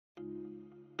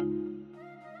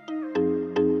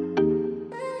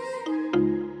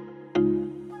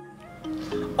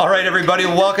All right, everybody,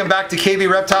 welcome back to KB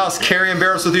Reptiles. Carrie and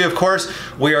Barros with you, of course.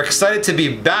 We are excited to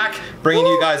be back, bringing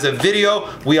you guys a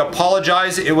video. We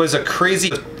apologize. It was a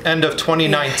crazy end of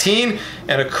 2019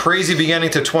 and a crazy beginning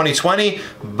to 2020,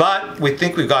 but we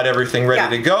think we've got everything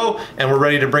ready to go, and we're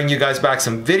ready to bring you guys back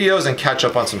some videos and catch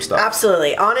up on some stuff.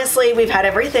 Absolutely. Honestly, we've had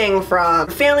everything from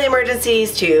family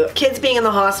emergencies to kids being in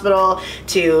the hospital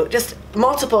to just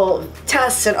multiple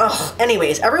tests and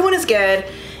anyways, everyone is good.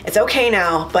 It's okay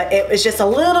now, but it was just a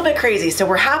little bit crazy. So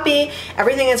we're happy,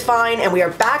 everything is fine, and we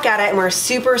are back at it, and we're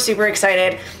super, super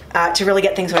excited to really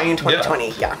get things going in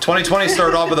 2020. Yeah. 2020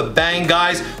 started off with a bang,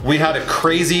 guys. We had a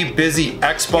crazy busy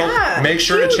expo. Yeah, make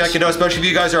sure to check it out, especially if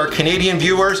you guys are Canadian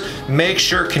viewers. Make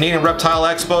sure Canadian Reptile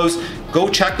Expos, go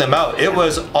check them out. It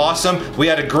was awesome. We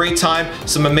had a great time.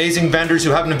 Some amazing vendors who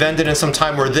haven't vended in some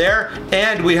time were there,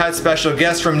 and we had special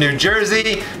guests from New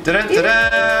Jersey.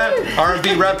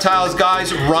 R&B Reptiles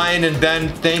guys, Ryan and Ben,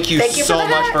 thank you so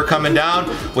much for coming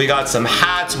down. We got some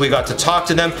hats. We got to talk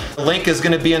to them. The link is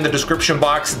going to be in the description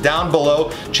box down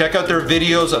below. Check out their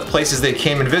videos of places they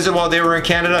came and visit while they were in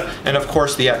Canada, and of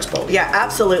course the expo. Yeah,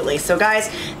 absolutely. So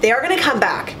guys, they are going to come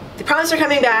back. They promised they're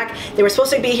coming back. They were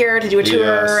supposed to be here to do a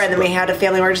tour, and then we had a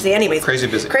family emergency. Anyways, crazy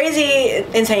busy, crazy,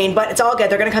 insane, but it's all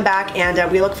good. They're going to come back,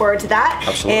 and we look forward to that.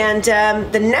 Absolutely. And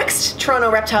the next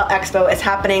Toronto Reptile Expo is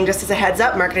happening, just as a heads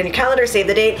up, mark it in your calendar, save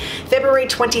the date, February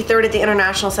 23rd at the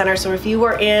International Center. So if you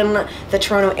are in the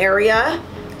Toronto area,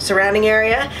 surrounding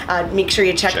area, make sure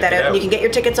you check that out. And you can get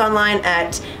your tickets online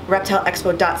at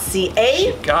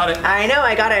reptileexpo.ca. Got it. I know,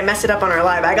 I got it. I messed it up on our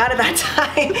live. I got it that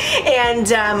time. And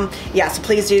yeah, so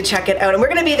please do check it out. And we're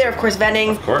going to be there, of course,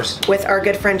 vending with our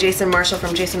good friend Jason Marshall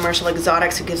from Jason Marshall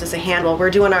Exotics, who gives us a hand while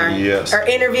we're doing our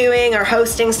interviewing, our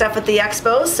hosting stuff at the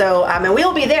Expos. So, and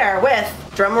we'll be there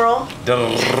with, drum roll.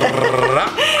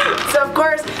 So, of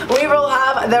course, we will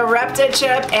have the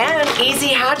ReptiChip and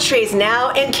EASYHATCH Trays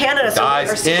now in Canada. So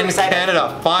guys, in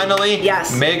Canada, finally.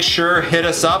 Yes. Make sure, hit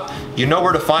us up. You know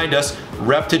where to find us.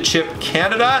 ReptiChip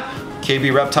Canada,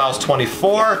 KB Reptiles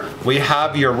 24. We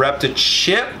have your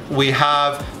ReptiChip. We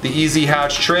have the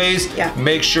EASYHATCH Trays. Yeah.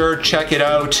 Make sure, check it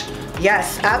out.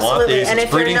 Yes, absolutely. And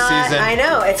if you're not, season. I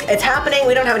know, it's happening.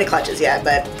 We don't have any clutches yet,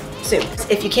 but soon.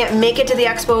 If you can't make it to the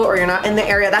expo or you're not in the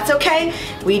area, that's okay.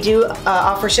 We do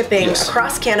offer shipping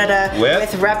across Canada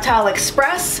with Reptile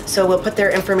Express, so we'll put their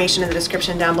information in the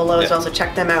description down below as well, so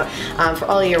check them out for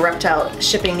all your reptile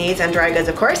shipping needs and dry goods,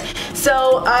 of course.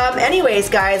 So anyways,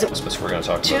 guys, we're going to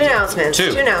talk two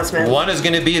announcements. One is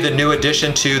going to be the new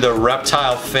addition to the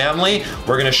reptile family.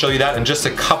 We're going to show you that in just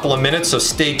a couple of minutes, so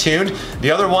stay tuned. The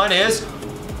other one is,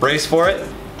 brace for it,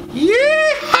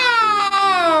 yeehaw!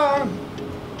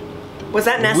 Was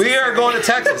that necessary? We are going to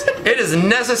Texas. It is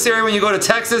necessary when you go to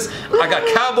Texas. I got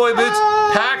cowboy boots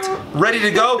packed, ready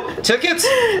to go. Tickets?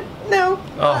 No.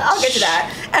 I'll get to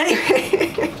that.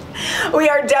 Anyway, we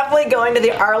are definitely going to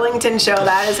the Arlington show.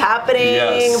 That is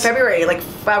happening February. Like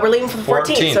we're leaving for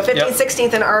the 14th. So 15th,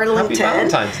 16th in Arlington. Happy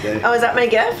Valentine's Day. Oh, is that my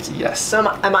gift? Yes. So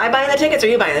am I buying the tickets or are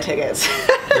you buying the tickets?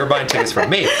 You're buying tickets from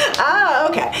me. Ah,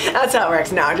 okay. That's how it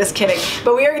works. No, I'm just kidding.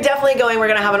 But we are definitely going. We're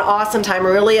going to have an awesome time.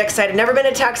 We're really excited. Never been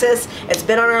to Texas. It's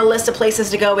been on our list of places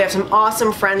to go. We have some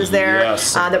awesome friends there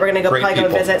that we're going to probably go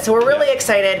visit. So we're really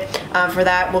excited for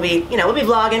that. We'll be, we'll be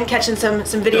vlogging, catching some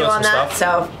video on that.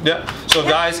 So So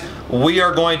guys, we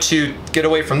are going to get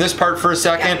away from this part for a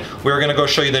second. We're going to go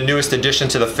show you the newest addition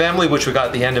to the family, which we got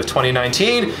at the end of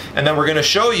 2019, and then we're going to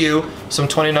show you some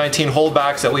 2019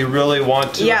 holdbacks that we really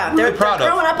want to. They're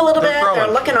growing up a little bit.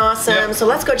 They're looking awesome. So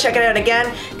let's go check it out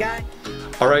again, guys.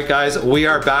 All right, guys, we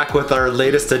are back with our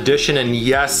latest edition, and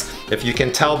yes, if you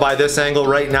can tell by this angle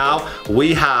right now,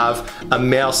 we have a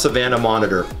male Savannah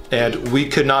monitor, and we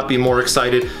could not be more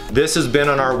excited. This has been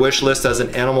on our wish list as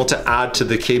an animal to add to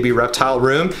the KB Reptile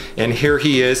room, and here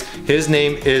he is. His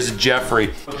name is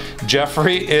Jeffrey.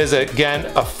 Jeffrey is,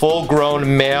 again, a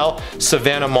full-grown male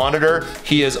Savannah monitor.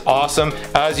 He is awesome.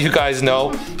 As you guys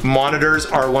know, monitors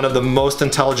are one of the most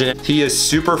intelligent. He is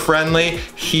super friendly.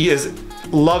 He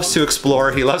loves to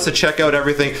explore. He loves to check out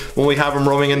everything. When we have him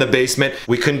roaming in the basement,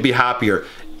 we couldn't be happier.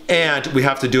 And we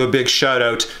have to do a big shout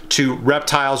out to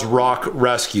Reptiles Rock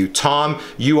Rescue. Tom,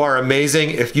 you are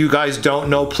amazing. If you guys don't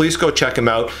know, please go check him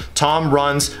out. Tom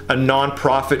runs a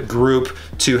non-profit group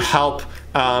to help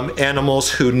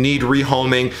animals who need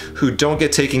rehoming, who don't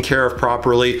get taken care of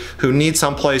properly, who need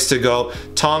some place to go.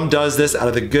 Tom does this out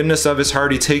of the goodness of his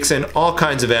heart. He takes in all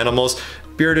kinds of animals.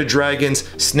 Bearded dragons,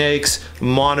 snakes,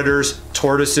 monitors,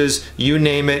 tortoises, you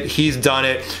name it, he's done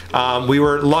it. We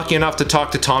were lucky enough to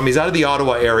talk to Tom. He's out of the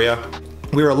Ottawa area.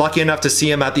 We were lucky enough to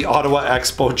see him at the Ottawa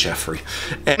Expo, Jeffrey.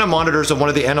 And monitors are one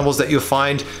of the animals that you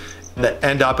find that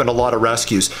end up in a lot of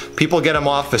rescues. People get them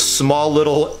off as small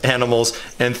little animals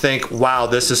and think, wow,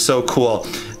 this is so cool.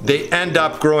 They end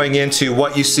up growing into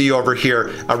what you see over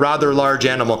here, a rather large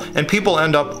animal, and people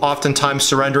end up oftentimes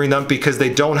surrendering them because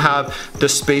they don't have the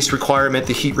space requirement,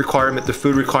 the heat requirement, the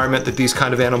food requirement that these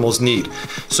kind of animals need.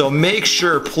 So make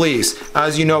sure, please,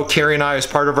 as you know, Carrie and I, as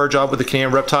part of our job with the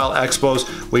Canadian Reptile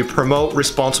Expos, we promote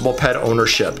responsible pet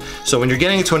ownership. So when you're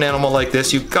getting into an animal like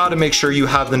this, you've got to make sure you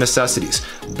have the necessities.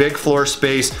 Big floor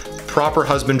space, proper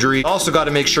husbandry. Also got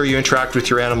to make sure you interact with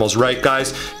your animals, right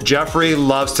guys? Jeffrey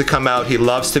loves to come out. He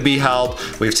loves to be held.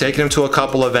 We've taken him to a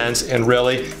couple events, and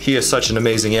really, he is such an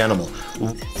amazing animal.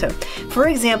 So, for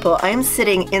example, I'm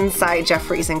sitting inside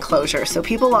Jeffrey's enclosure. So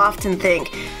people often think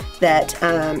that,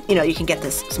 you know, you can get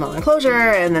this small enclosure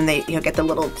and then they, you know, get the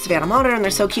little Savannah monitor and they're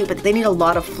so cute, but they need a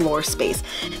lot of floor space.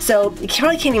 So you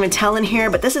probably can't even tell in here,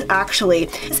 but this is actually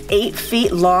 8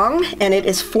 feet long and it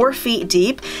is 4 feet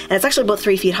deep and it's actually about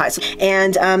 3 feet high.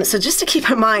 And so just to keep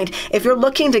in mind, if you're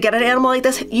looking to get an animal like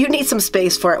this, you need some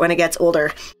space for it when it gets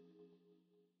older.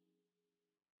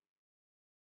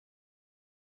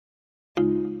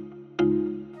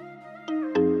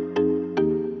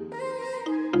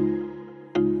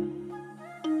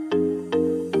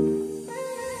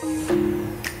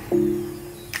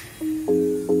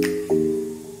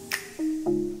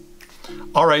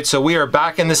 All right, so we are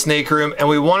back in the snake room and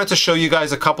we wanted to show you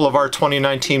guys a couple of our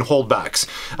 2019 holdbacks.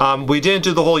 We didn't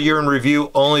do the whole year in review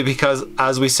only because,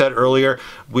 as we said earlier,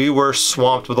 we were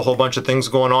swamped with a whole bunch of things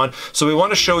going on. So we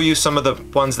want to show you some of the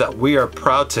ones that we are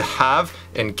proud to have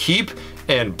and keep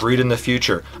and breed in the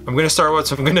future. I'm going to start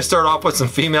off with some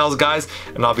females, guys,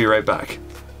 and I'll be right back.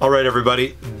 All right,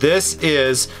 everybody, this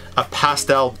is a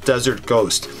pastel desert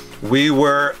ghost. We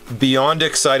were beyond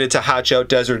excited to hatch out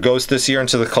Desert Ghost this year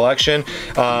into the collection.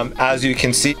 As you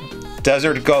can see,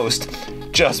 Desert Ghost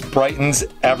just brightens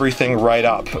everything right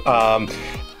up.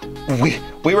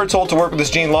 We were told to work with this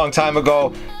gene a long time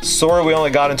ago. Sorry we only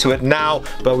got into it now,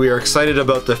 but we are excited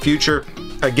about the future.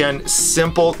 Again,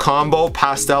 simple combo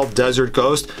pastel Desert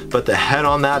Ghost, but the head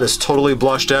on that is totally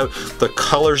blushed out. The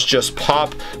colors just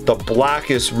pop. The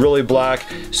black is really black.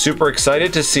 Super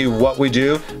excited to see what we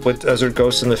do with Desert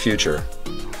Ghost in the future.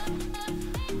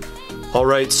 All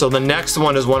right, so the next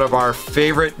one is one of our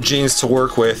favorite genes to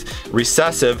work with,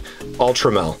 recessive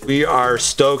Ultramel. We are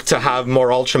stoked to have more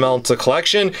Ultramel into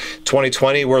collection.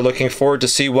 2020, we're looking forward to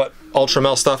see what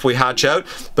Ultramel stuff we hatch out,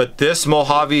 but this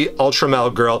Mojave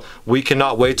Ultramel girl, we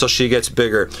cannot wait till she gets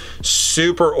bigger.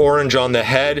 Super orange on the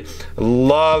head.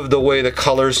 Love the way the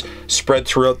colors spread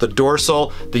throughout the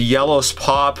dorsal. The yellows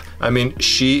pop. I mean,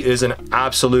 she is an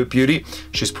absolute beauty.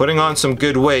 She's putting on some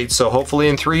good weight, so hopefully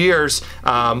in 3 years,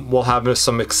 we'll have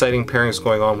some exciting pairings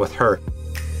going on with her.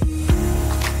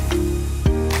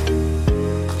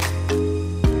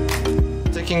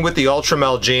 With the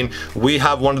Ultramel gene, we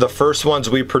have one of the first ones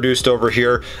we produced over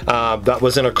here that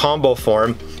was in a combo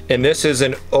form, and this is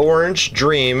an Orange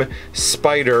Dream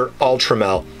Spider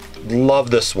Ultramel.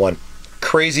 Love this one.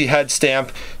 Crazy head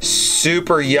stamp,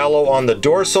 super yellow on the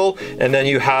dorsal, and then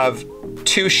you have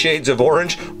 2 shades of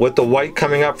orange with the white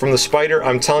coming up from the spider.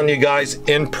 I'm telling you guys,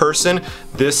 in person,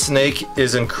 this snake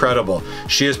is incredible.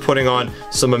 She is putting on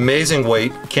some amazing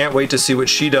weight. Can't wait to see what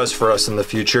she does for us in the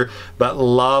future, but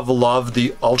love the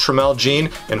Ultramel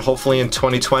gene, and hopefully in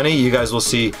 2020 you guys will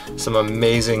see some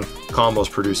amazing combos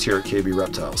produced here at KB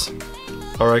Reptiles.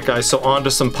 All right, guys, so on to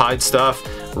some pied stuff.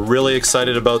 Really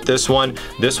excited about this one.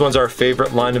 This one's our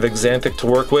favorite line of Exanthic to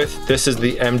work with. This is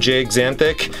the MJ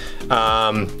Exanthic.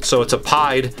 So it's a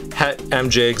pied het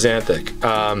MJ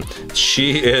Exanthic.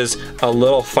 She is a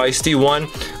little feisty one.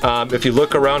 If you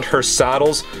look around her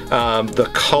saddles, the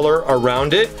color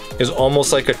around it is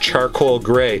almost like a charcoal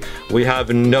gray. We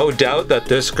have no doubt that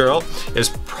this girl is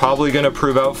probably gonna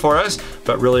prove out for us,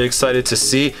 but really excited to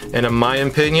see, and in my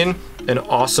opinion, an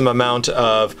awesome amount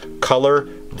of color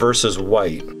versus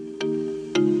white.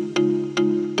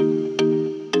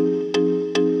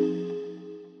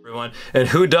 And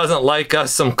who doesn't like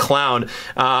us some clown?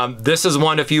 This is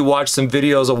one, if you watched some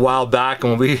videos a while back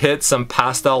and when we hit some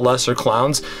pastel lesser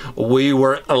clowns, we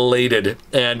were elated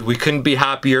and we couldn't be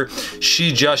happier.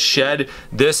 She just shed.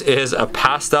 This is a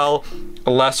pastel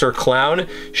lesser clown.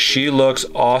 She looks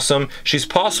awesome. She's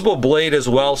possible blade as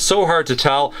well. So hard to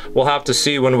tell. We'll have to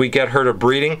see when we get her to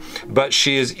breeding, but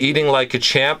she is eating like a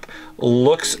champ.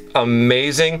 Looks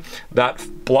amazing. That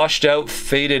blushed out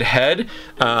faded head.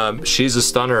 She's a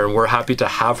stunner and we're happy to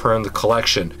have her in the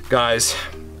collection. Guys,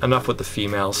 enough with the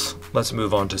females. Let's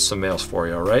move on to some males for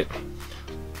you, all right?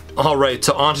 All right,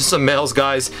 so on to some males,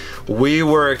 guys. We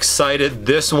were excited.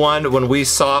 This one, when we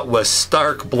saw it, was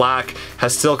stark black,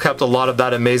 has still kept a lot of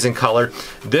that amazing color.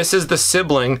 This is the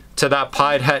sibling to that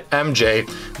pied het MJ.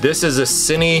 This is a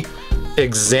Cine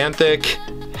Exanthic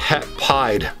het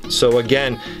pied. So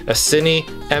again, a Cine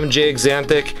MJ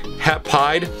Exanthic het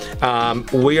pied.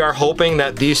 We are hoping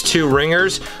that these two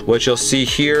ringers, which you'll see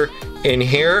here in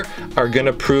here, are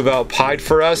gonna prove out pied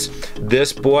for us.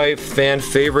 This boy, fan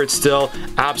favorite still,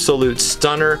 absolute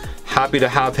stunner. Happy to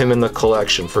have him in the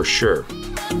collection for sure.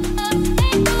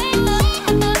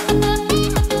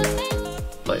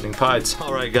 Lightning pieds.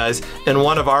 All right, guys, and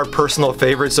one of our personal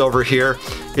favorites over here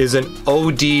is an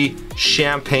OD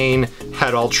Champagne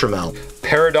Het Ultramel.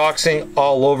 Paradoxing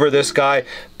all over this guy.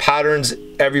 Patterns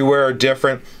everywhere are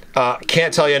different.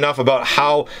 Can't tell you enough about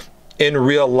how in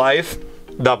real life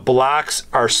the blacks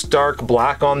are stark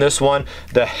black on this one.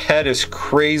 The head is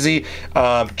crazy.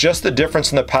 Just the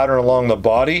difference in the pattern along the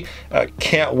body.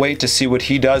 Can't wait to see what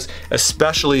he does,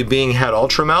 especially being Het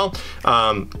Ultramel.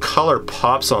 Color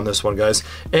pops on this one, guys.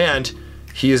 And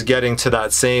he is getting to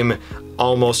that same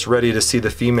almost ready to see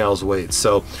the females weight.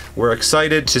 So we're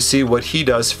excited to see what he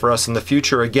does for us in the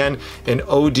future. Again, an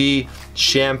OD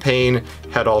Champagne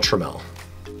Het Ultramel.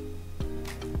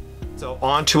 So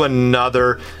on to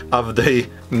another of the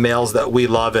males that we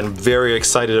love and very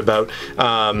excited about.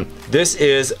 This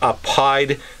is a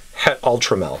pied Het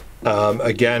Ultramel.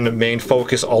 Again, main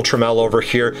focus Ultramel over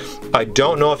here. I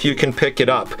don't know if you can pick it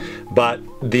up, but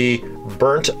the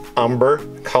burnt umber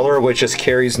color, which is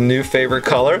Carrie's new favorite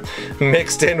color,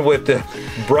 mixed in with the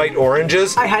bright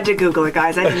oranges. I had to Google it,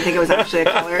 guys. I didn't think it was actually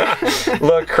a color.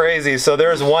 Look crazy. So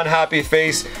there's one happy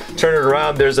face. Turn it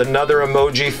around. There's another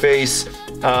emoji face.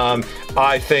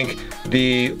 I think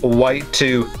the white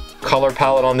to color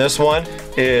palette on this one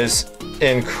is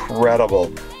incredible.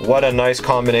 What a nice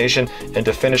combination. And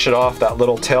to finish it off, that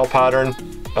little tail pattern,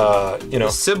 you know,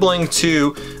 sibling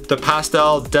to the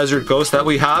pastel Desert Ghost that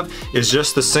we have is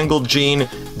just the single gene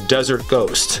Desert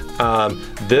Ghost.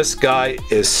 This guy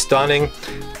is stunning.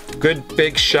 Good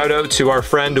big shout out to our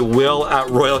friend Will at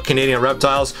Royal Canadian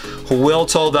Reptiles. Will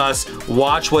told us,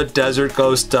 watch what Desert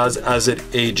Ghost does as it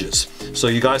ages. So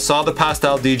you guys saw the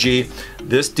pastel DG.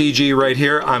 This DG right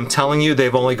here, I'm telling you,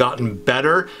 they've only gotten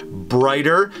better,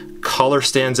 brighter. Color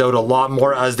stands out a lot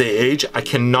more as they age. I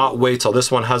cannot wait till this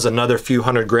one has another few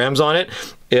hundred grams on it.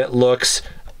 It looks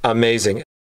amazing.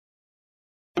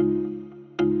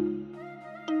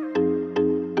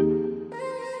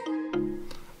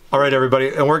 All right, everybody,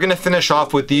 and we're gonna finish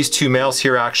off with these two males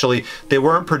here, actually. They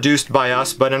weren't produced by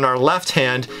us, but in our left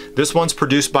hand, this one's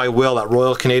produced by Will at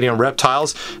Royal Canadian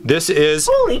Reptiles. This is...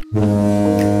 Holy...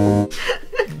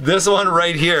 This one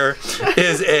right here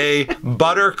is a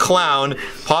butter clown,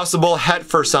 possible het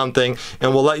for something,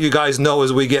 and we'll let you guys know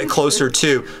as we get closer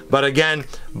to. But again,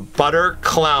 butter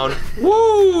clown,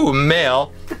 woo,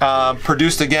 male,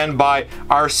 produced again by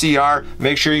RCR.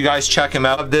 Make sure you guys check him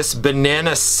out. This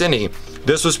Banana Cine.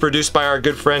 This was produced by our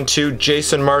good friend too,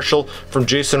 Jason Marshall from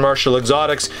Jason Marshall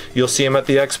Exotics. You'll see him at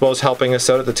the Expos helping us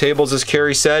out at the tables, as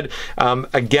Carrie said.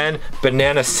 Again,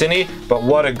 Banana Cine, but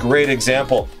what a great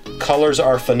example. Colors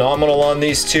are phenomenal on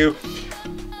these two.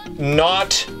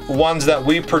 Not ones that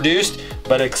we produced,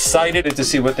 but excited to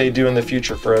see what they do in the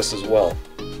future for us as well.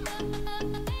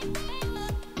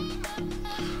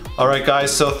 All right,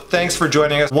 guys, so thanks for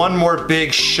joining us. One more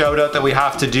big shout out that we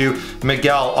have to do.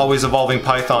 Miguel, Always Evolving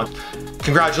Python.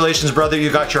 Congratulations, brother,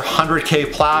 you got your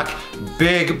 100K plaque.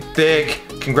 Big, big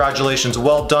congratulations.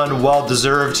 Well done, well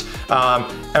deserved.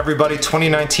 Everybody,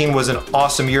 2019 was an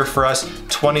awesome year for us.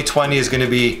 2020 is gonna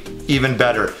be even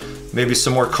better. Maybe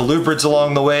some more colubrids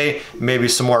along the way, maybe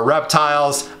some more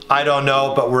reptiles, I don't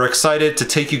know, but we're excited to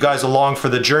take you guys along for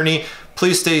the journey.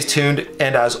 Please stay tuned,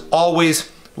 and as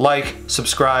always, like,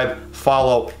 subscribe,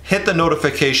 follow, hit the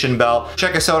notification bell.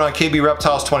 Check us out on KB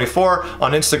Reptiles 24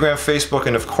 on Instagram, Facebook,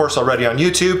 and of course already on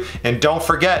YouTube. And don't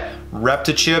forget,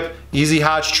 ReptiChip,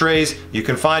 EASYHATCH Trays. You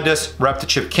can find us,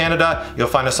 ReptiChip Canada. You'll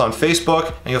find us on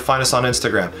Facebook, and you'll find us on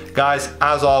Instagram. Guys,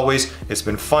 as always, it's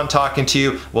been fun talking to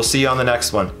you. We'll see you on the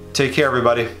next one. Take care,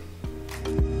 everybody.